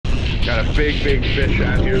Got a big fish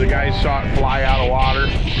on here. The guys saw it fly out of water.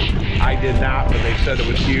 I did not, but they said it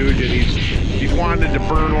was huge, and he's wanted to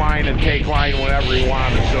burn line and take line whenever he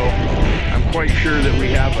wanted, so I'm quite sure that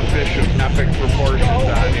we have a fish of epic proportions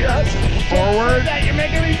on here. Forward. You're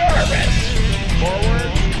making me nervous.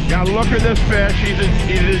 Forward. Now look at this fish. He's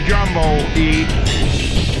a jumbo eat.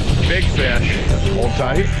 Big fish. Hold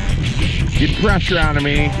tight. Get pressure on him,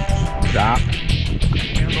 E. Stop.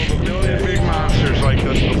 Handled a million big monsters like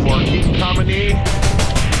this before. Keep coming, E.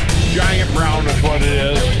 Giant brown is what it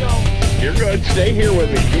is. You're good. Stay here with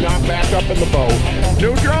me. Do not back up in the boat.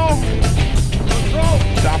 Neutral.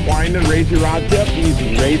 Stop winding. Raise your rod tip.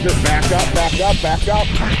 Easy. Raise it. Back up. Back up. Back up.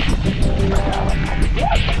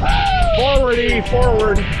 Forward, E.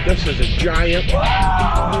 Forward. This is a giant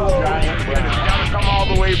brown. You gotta come all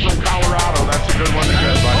the way from Colorado. That's a good one to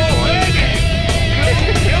get, buddy.